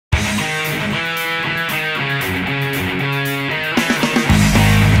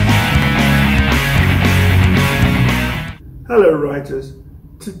writers.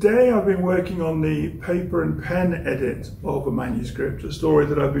 Today I've been working on the paper and pen edit of a manuscript, a story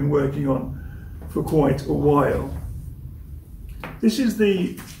that I've been working on for quite a while. This is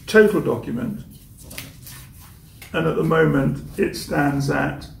the total document, and at the moment it stands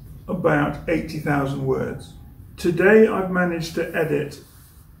at about 80,000 words. Today I've managed to edit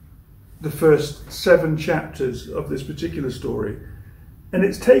the first 7 chapters of this particular story, and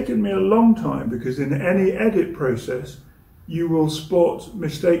it's taken me a long time because in any edit process you will spot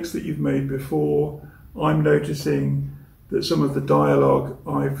mistakes that you've made before. I'm noticing that some of the dialogue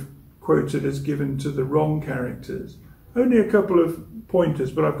I've quoted is given to the wrong characters. Only a couple of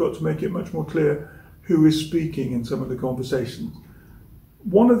pointers, but I've got to make it much more clear who is speaking in some of the conversations.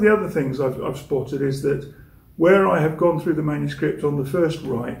 One of the other things I've spotted is that where I have gone through the manuscript on the first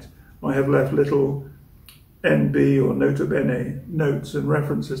write, I have left little NB or nota bene notes and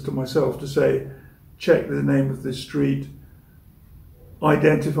references to myself to say, check the name of this street,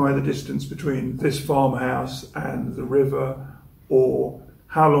 identify the distance between this farmhouse and the river, or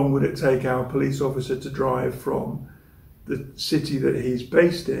how long would it take our police officer to drive from the city that he's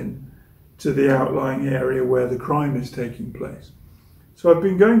based in to the outlying area where the crime is taking place. So I've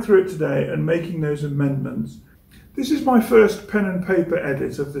been going through it today and making those amendments. This is my first pen and paper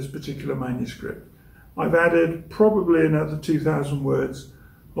edit of this particular manuscript. I've added probably another 2,000 words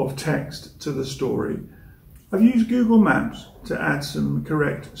of text to the story. I've used Google Maps to add some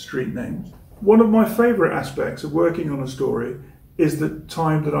correct street names. One of my favourite aspects of working on a story is the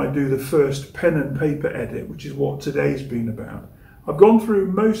time that I do the first pen and paper edit, which is what today's been about. I've gone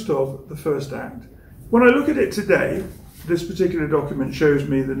through most of the first act. When I look at it today, this particular document shows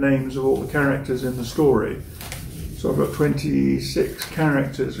me the names of all the characters in the story. So I've got 26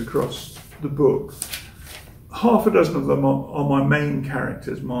 characters across the book. Half a dozen of them are my main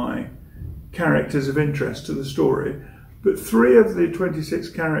characters, my characters of interest to the story, but 3 of the 26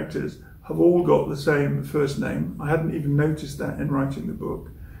 characters have all got the same first name. I hadn't even noticed that in writing the book.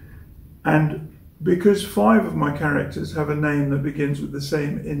 And because 5 of my characters have a name that begins with the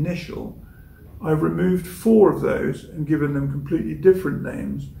same initial, I've removed 4 of those and given them completely different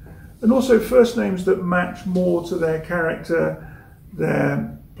names, and also first names that match more to their character,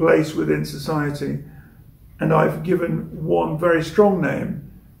 their place within society. And I've given one very strong name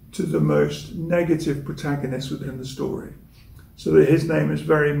to the most negative protagonist within the story, so that his name is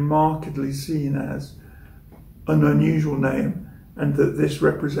very markedly seen as an unusual name, and that this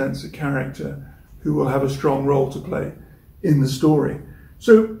represents a character who will have a strong role to play in the story.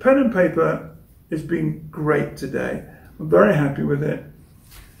 So pen and paper has been great today. I'm very happy with it.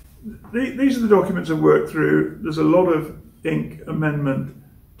 These are the documents I've worked through. There's a lot of ink amendment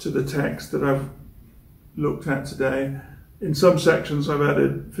to the text that I've looked at today. In some sections I've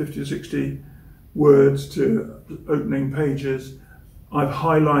added 50 or 60 words to opening pages. I've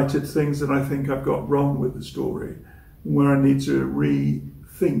highlighted things that I think I've got wrong with the story, where I need to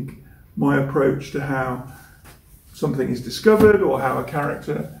rethink my approach to how something is discovered or how a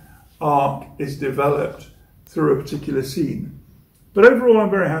character arc is developed through a particular scene. But overall I'm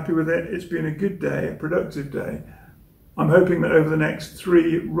very happy with it. It's been a good day, a productive day. I'm hoping that over the next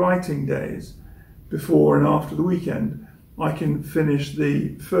 3 writing days, before and after the weekend, I can finish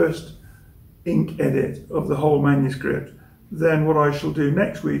the first ink edit of the whole manuscript. Then what I shall do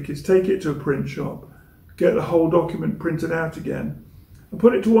next week is take it to a print shop, get the whole document printed out again, and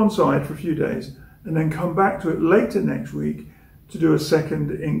put it to one side for a few days, and then come back to it later next week to do a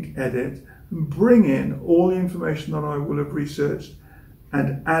second ink edit and bring in all the information that I will have researched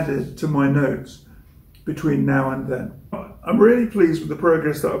and added to my notes between now and then. I'm really pleased with the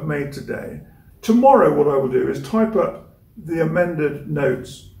progress that I've made today. Tomorrow what I will do is type up the amended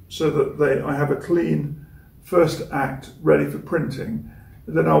notes so that I have a clean first act ready for printing.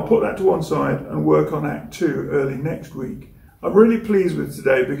 Then I'll put that to one side and work on Act 2 early next week. I'm really pleased with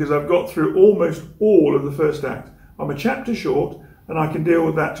today because I've got through almost all of the first act. I'm a chapter short and I can deal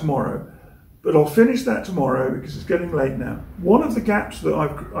with that tomorrow. But I'll finish that tomorrow because it's getting late now. One of the gaps that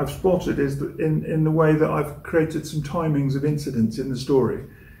I've spotted is that in the way that I've created some timings of incidents in the story.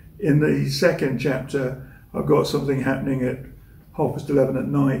 In the second chapter, I've got something happening at 11:30 at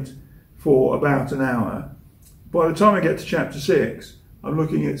night for about an hour. By the time I get to chapter 6, I'm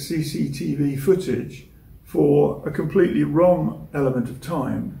looking at CCTV footage for a completely wrong element of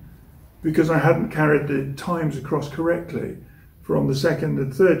time because I hadn't carried the times across correctly from the second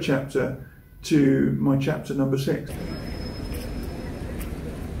and third chapter to my chapter number 6.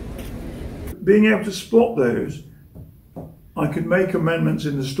 Being able to spot those, I could make amendments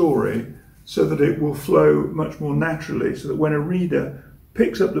in the story so that it will flow much more naturally, so that when a reader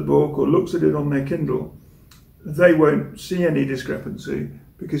picks up the book or looks at it on their Kindle, they won't see any discrepancy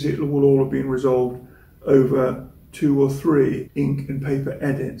because it will all have been resolved over 2 or 3 ink and paper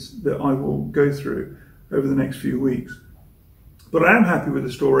edits that I will go through over the next few weeks. But I am happy with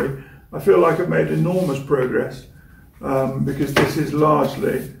the story. I feel like I've made enormous progress because this is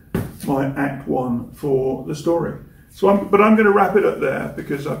largely my Act 1 for the story. But I'm going to wrap it up there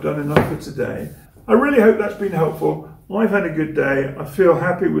because I've done enough for today. I really hope that's been helpful. I've had a good day. I feel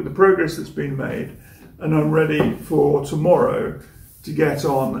happy with the progress that's been made, and I'm ready for tomorrow to get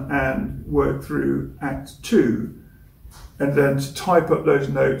on and work through Act 2 and then to type up those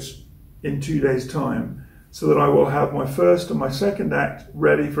notes in 2 days' time so that I will have my first and my second act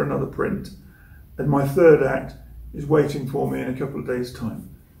ready for another print, and my third act is waiting for me in a couple of days' time.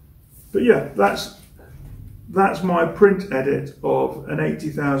 But yeah, that's my print edit of an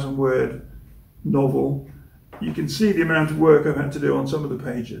 80,000 word novel. You can see the amount of work I've had to do on some of the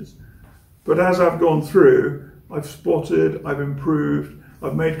pages. But as I've gone through, I've spotted, I've improved,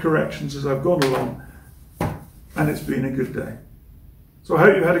 I've made corrections as I've gone along, and it's been a good day. So I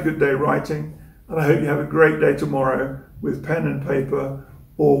hope you had a good day writing, and I hope you have a great day tomorrow with pen and paper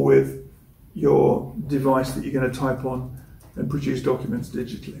or with your device that you're going to type on and produce documents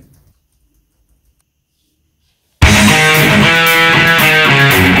digitally.